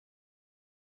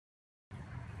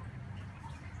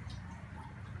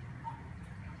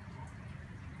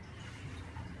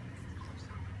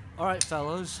Alright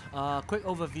fellows, quick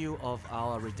overview of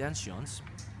our redencions.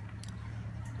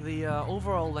 The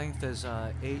overall length is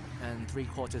 8 and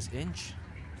 3/4 inch.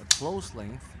 The close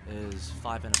length is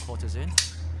 5 1/4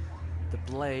 inch. The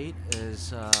blade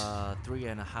is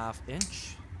 3.5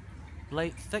 inch.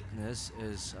 Blade thickness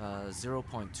is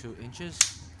 0.2 inches.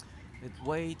 It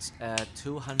weighs at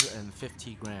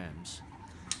 250 grams.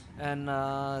 And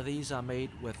these are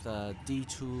made with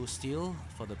D2 steel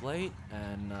for the blade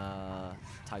and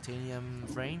titanium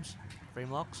frame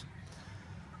locks.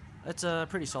 It's a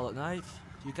pretty solid knife.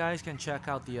 You guys can check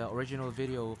out the original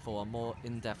video for a more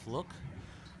in-depth look.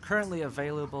 Currently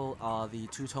available are the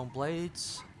two-tone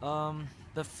blades.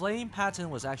 The flame pattern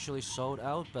was actually sold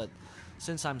out, but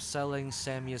since I'm selling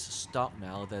Sammy's stock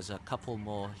now, there's a couple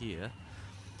more here.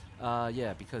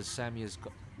 Yeah, because Sammy is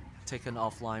taken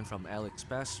offline from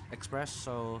AliExpress,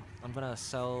 so I'm gonna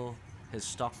sell his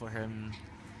stock for him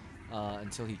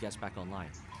until he gets back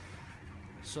online.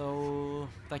 So,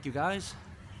 thank you guys.